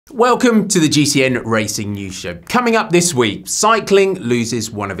Welcome to the GCN Racing News Show. Coming up this week, cycling loses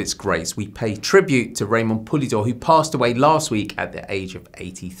one of its greats. We pay tribute to Raymond Poulidor, who passed away last week at the age of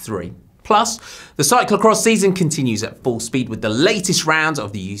 83. Plus, the cyclocross season continues at full speed with the latest rounds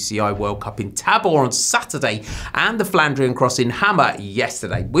of the UCI World Cup in Tabor on Saturday and the Flandriencross in Hamme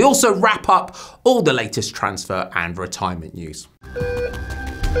yesterday. We also wrap up all the latest transfer and retirement news.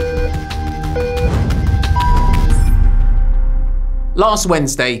 Last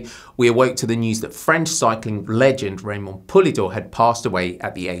Wednesday, we awoke to the news that French cycling legend Raymond Poulidor had passed away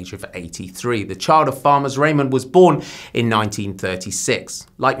at the age of 83. The child of farmers, Raymond was born in 1936.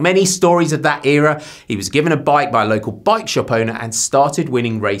 Like many stories of that era, he was given a bike by a local bike shop owner and started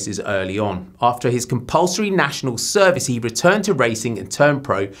winning races early on. After his compulsory national service, he returned to racing and turned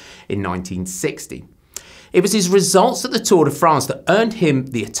pro in 1960. It was his results at the Tour de France that earned him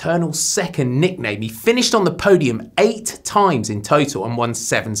the Eternal Second nickname. He finished on the podium 8 times in total and won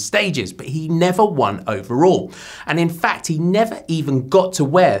 7 stages, but he never won overall. And in fact, he never even got to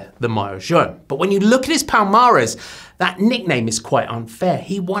wear the maillot jaune. But when you look at his palmarès, that nickname is quite unfair.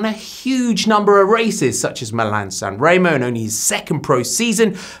 He won a huge number of races, such as Milan-San Remo in only his second pro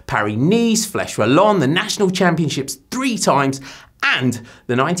season, Paris-Nice, Flèche-Wallonne, the national championships 3 times, and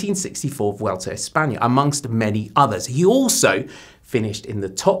the 1964 Vuelta a España, amongst many others. He also finished in the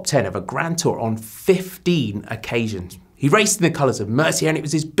top 10 of a Grand Tour on 15 occasions. He raced in the colours of Mercier, and it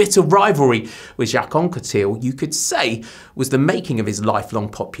was his bitter rivalry with Jacques Anquetil, you could say, was the making of his lifelong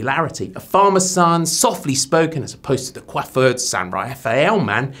popularity. A farmer's son, softly spoken as opposed to the coiffeur San Rafael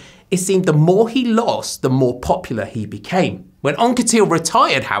man, it seemed the more he lost, the more popular he became. When Anquetil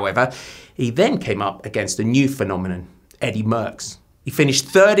retired, however, he then came up against a new phenomenon, Eddy Merckx. He finished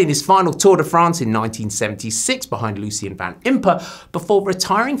 3rd in his final Tour de France in 1976 behind Lucien van Impe before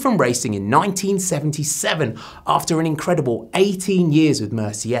retiring from racing in 1977 after an incredible 18 years with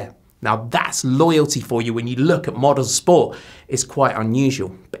Mercier. Now that's loyalty for you when you look at modern sport. It's quite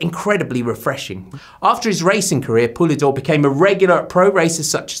unusual, but incredibly refreshing. After his racing career, Poulidor became a regular at pro races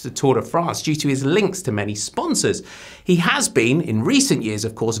such as the Tour de France due to his links to many sponsors. He has been, in recent years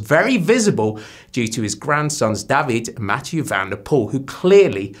of course, very visible due to his grandsons David and Mathieu van der Poel, who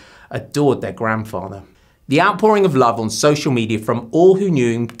clearly adored their grandfather. The outpouring of love on social media from all who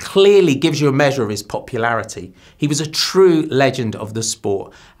knew him clearly gives you a measure of his popularity. He was a true legend of the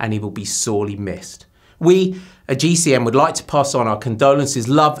sport, and he will be sorely missed. We at GCN would like to pass on our condolences,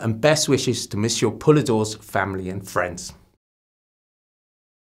 love and best wishes to Monsieur Poulidor's family and friends.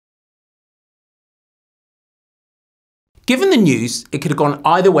 Given the news, it could have gone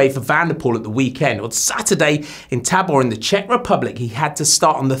either way for Van der Poel at the weekend. On Saturday in Tabor in the Czech Republic, he had to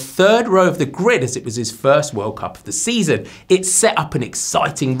start on the 3rd row of the grid as it was his first World Cup of the season. It set up an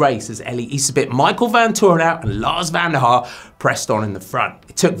exciting race as Elie Iserbyt, Michael Vanthourenhout and Lars van der Haar pressed on in the front.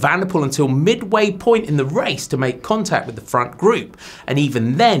 It took Van der Poel until midway point in the race to make contact with the front group, and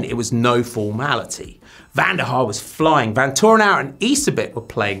even then it was no formality. Van der Haar was flying, Vanthourenhout and Iserbyt were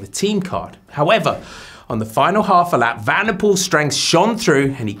playing the team card. However, on the final half a lap, Van der Poel's strength shone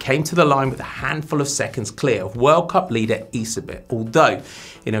through and he came to the line with a handful of seconds clear of World Cup leader Iserbyt, although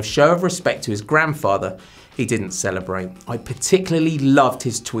in a show of respect to his grandfather, he didn't celebrate. I particularly loved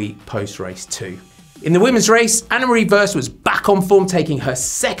his tweet post-race too. In the women's race, Annemarie Verst was back on form, taking her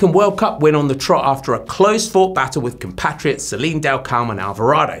 2nd World Cup win on the trot after a close-fought battle with compatriots Celine Delcalme and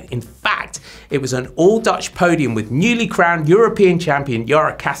Alvarado. In fact, it was an all-Dutch podium with newly crowned European champion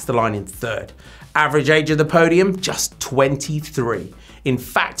Jara Kastelein in 3rd. Average age of the podium, just 23. In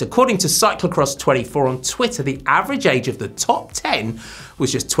fact, according to cyclo-cross24 on Twitter, the average age of the top 10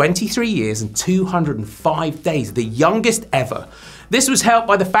 was just 23 years and 205 days, the youngest ever. This was helped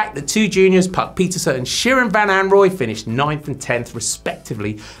by the fact that 2 juniors, Puck Pieterse and Shirin van Anrooy, finished 9th and 10th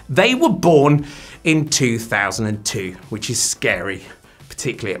respectively. They were born in 2002, which is scary,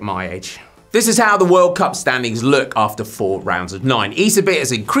 particularly at my age. This is how the World Cup standings look after 4 rounds of 9. Iserbyt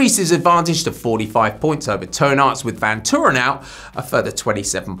has increased his advantage to 45 points over Toon Aerts, with Vanthourenhout a further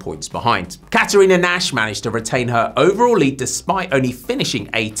 27 points behind. Katarina Nash managed to retain her overall lead despite only finishing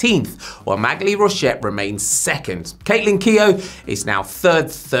 18th, while Magali Rochette remains 2nd. Caitlin Keough is now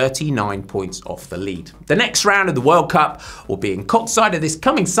 3rd, 39 points off the lead. The next round of the World Cup will be in Koksijde this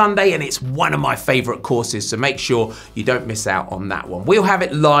coming Sunday, and it's one of my favourite courses, so make sure you don't miss out on that one. We'll have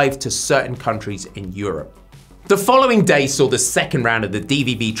it live to certain countries in Europe. The following day saw the 2nd round of the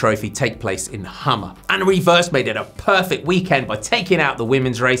DVV Trofee take place in Hamme. Annemarie Verst made it a perfect weekend by taking out the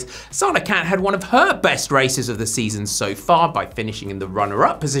women's race. Sana Kant had one of her best races of the season so far by finishing in the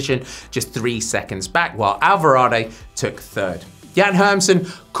runner-up position, just 3 seconds back, while Alvarado took 3rd. Jan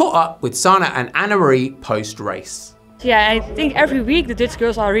Hermsen caught up with Sana and Annemarie post-race. Yeah, I think every week the Dutch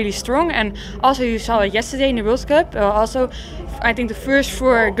girls are really strong, and also you saw it yesterday in the World Cup. Also, I think the first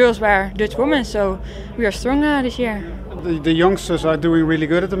 4 girls were Dutch women, so we are strong this year. The youngsters are doing really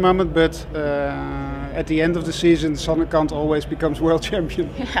good at the moment, but at the end of the season, Sonnekant always becomes world champion.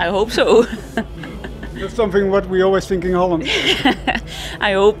 I hope so. That's something what we always think in Holland.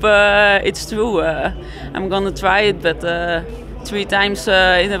 I hope it's true. I'm gonna try it, but 3 times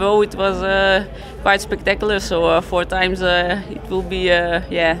in a row it was quite spectacular. So 4 times it will be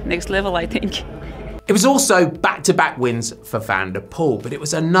next level, I think. It was also back-to-back wins for Van der Poel, but it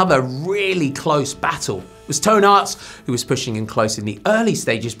was another really close battle. It was Toon Aerts who was pushing in close in the early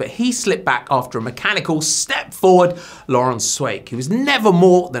stages, but he slipped back after a mechanical step forward, Laurens Sweeck, who was never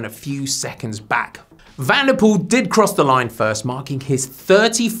more than a few seconds back. Van der Poel did cross the line first, marking his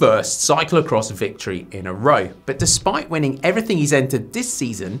 31st cyclocross victory in a row. But despite winning everything he's entered this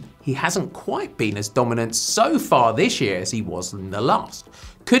season, he hasn't quite been as dominant so far this year as he was in the last.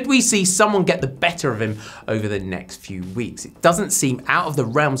 Could we see someone get the better of him over the next few weeks? It doesn't seem out of the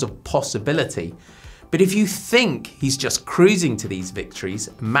realms of possibility. But if you think he's just cruising to these victories,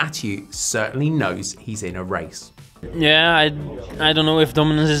 Matthew certainly knows he's in a race. Yeah, I don't know if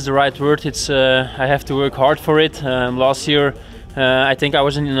dominance is the right word. It's I have to work hard for it. Last year I think I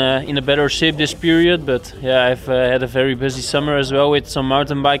was in a better shape this period, but yeah, I've had a very busy summer as well with some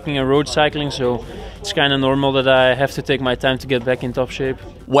mountain biking and road cycling, so it's kind of normal that I have to take my time to get back in top shape.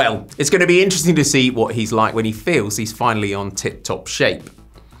 Well, it's going to be interesting to see what he's like when he feels he's finally on tip-top shape.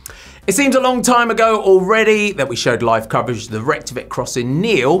 It seems a long time ago already that we showed live coverage of the Reykjavik cross in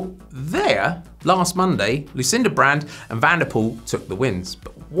Neil. There, last Monday, Lucinda Brand and Van der Poel took the wins.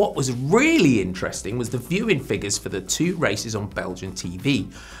 But what was really interesting was the viewing figures for the 2 races on Belgian TV.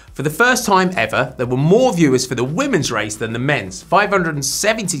 For the first time ever, there were more viewers for the women's race than the men's,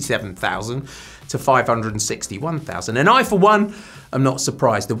 577,000 to 561,000. And I, for one, am not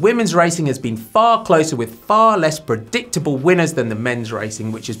surprised. The women's racing has been far closer with far less predictable winners than the men's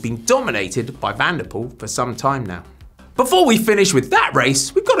racing, which has been dominated by Van der Poel for some time now. Before we finish with that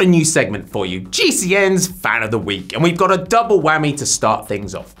race, we've got a new segment for you, GCN's Fan of the Week, and we've got a double whammy to start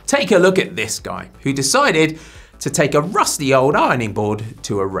things off. Take a look at this guy, who decided to take a rusty old ironing board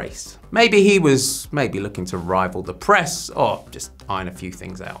to a race. Maybe he was looking to rival the press, or just iron a few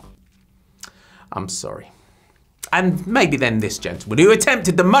things out. I'm sorry. And maybe then this gentleman who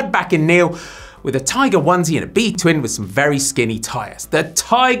attempted the mud back in Neil with a Tiger onesie and a B-twin with some very skinny tyres. The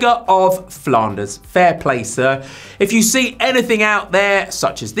Tiger of Flanders. Fair play, sir. If you see anything out there,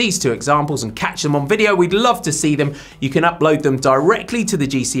 such as these 2 examples, and catch them on video, we'd love to see them. You can upload them directly to the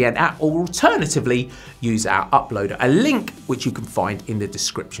GCN app, or alternatively, use our uploader, a link which you can find in the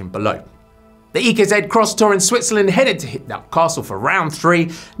description below. The EKZ Cross Tour in Switzerland headed to Hidnap Castle for round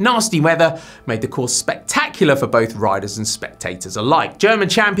 3. Nasty weather made the course spectacular for both riders and spectators alike. German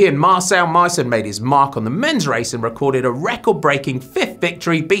champion Marcel Meissen made his mark on the men's race and recorded a record-breaking 5th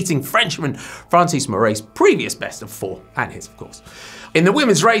victory, beating Frenchman Francis Moret's previous best of 4, and his, of course. In the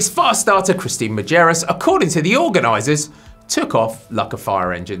women's race, fast starter Christine Majerus, according to the organisers, took off like a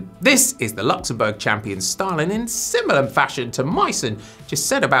fire engine. This is the Luxembourg champion styling in similar fashion to Meissen just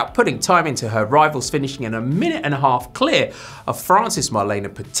said about putting time into her rivals, finishing in a minute and a half clear of Francis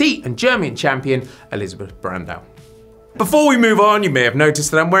Marlene Petit and German champion Elisabeth Brandau. Before we move on, you may have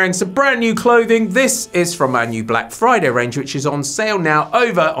noticed that I'm wearing some brand new clothing. This is from our new Black Friday range, which is on sale now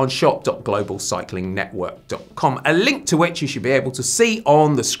over on shop.globalcyclingnetwork.com, a link to which you should be able to see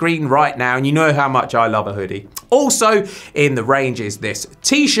on the screen right now, and you know how much I love a hoodie. Also in the range is this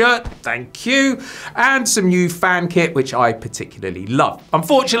t-shirt, thank you, and some new fan kit, which I particularly love.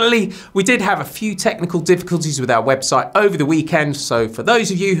 Unfortunately, we did have a few technical difficulties with our website over the weekend, so for those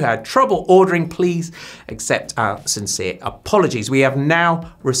of you who had trouble ordering, please accept our sincere apologies. We have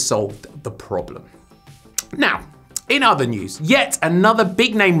now resolved the problem. Now, in other news, yet another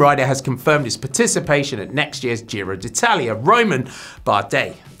big name rider has confirmed his participation at next year's Giro d'Italia, Raymond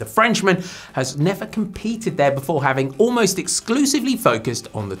Poulidor. The Frenchman has never competed there before, having almost exclusively focused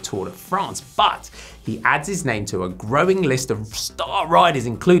on the Tour de France, but he adds his name to a growing list of star riders,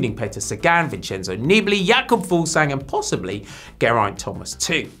 including Peter Sagan, Vincenzo Nibali, Jakob Fuglsang, and possibly Geraint Thomas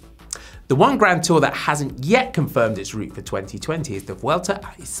too. The one Grand Tour that hasn't yet confirmed its route for 2020 is the Vuelta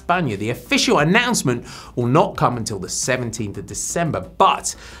a España. The official announcement will not come until the 17th of December,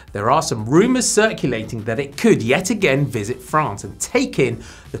 but there are some rumours circulating that it could yet again visit France and take in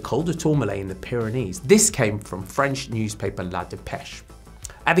the Col de Tourmalet in the Pyrenees. This came from French newspaper La Dépêche.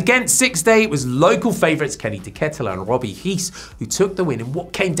 At the Ghent 6 day, it was local favourites Kenny de Ketelaere and Robbie Hees who took the win in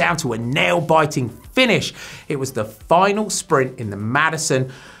what came down to a nail-biting finish. It was the final sprint in the Madison,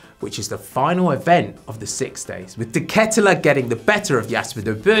 which is the final event of the 6 days, with De Ketelaar getting the better of Jasper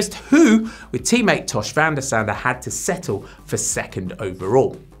de Burst, who, with teammate Tosh van der Sande, had to settle for second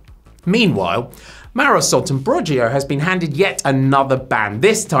overall. Meanwhile, Mauro Santambrogio has been handed yet another ban,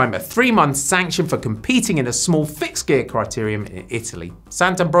 this time a 3-month sanction for competing in a small fixed gear criterium in Italy.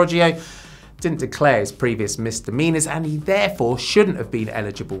 Santambrogio didn't declare his previous misdemeanors and he therefore shouldn't have been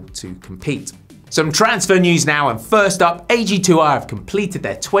eligible to compete. Some transfer news now, and first up, AG2R have completed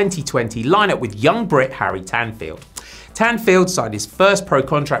their 2020 lineup with young Brit Harry Tanfield. Tanfield signed his first pro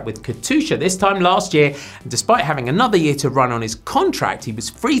contract with Katusha this time last year, and despite having another year to run on his contract, he was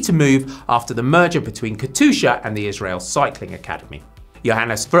free to move after the merger between Katusha and the Israel Cycling Academy.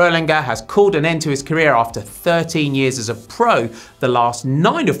 Johannes Fröhlinger has called an end to his career after 13 years as a pro, the last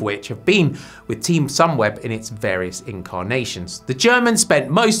 9 of which have been with Team Sunweb in its various incarnations. The German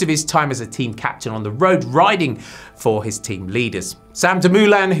spent most of his time as a team captain on the road, riding for his team leaders. Sam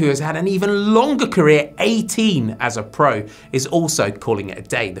Dumoulin, who has had an even longer career, 18 as a pro, is also calling it a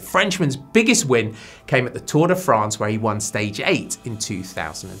day. The Frenchman's biggest win came at the Tour de France, where he won stage 8 in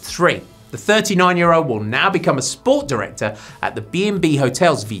 2003. The 39-year-old will now become a sport director at the B&B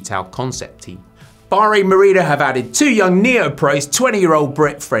Hotels Vital concept team. Bahrain Merida have added 2 young neo-pros, 20-year-old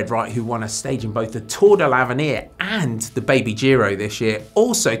Brit Fred Wright, who won a stage in both the Tour de l'Avenir and the Baby Giro this year.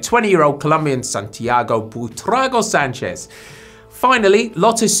 Also 20-year-old Colombian Santiago Buitrago Sanchez. Finally,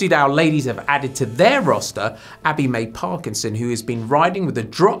 Lotto Soudal ladies have added to their roster Abby May Parkinson, who has been riding with the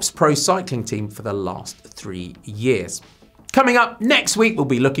Drops Pro Cycling team for the last 3 years. Coming up next week, we'll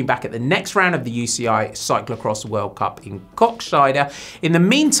be looking back at the next round of the UCI Cyclocross World Cup in Koksijde. In the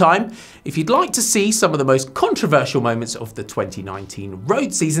meantime, if you'd like to see some of the most controversial moments of the 2019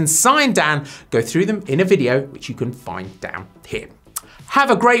 road season, Si and Dan go through them in a video which you can find down here. Have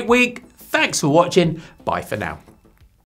a great week. Thanks for watching. Bye for now.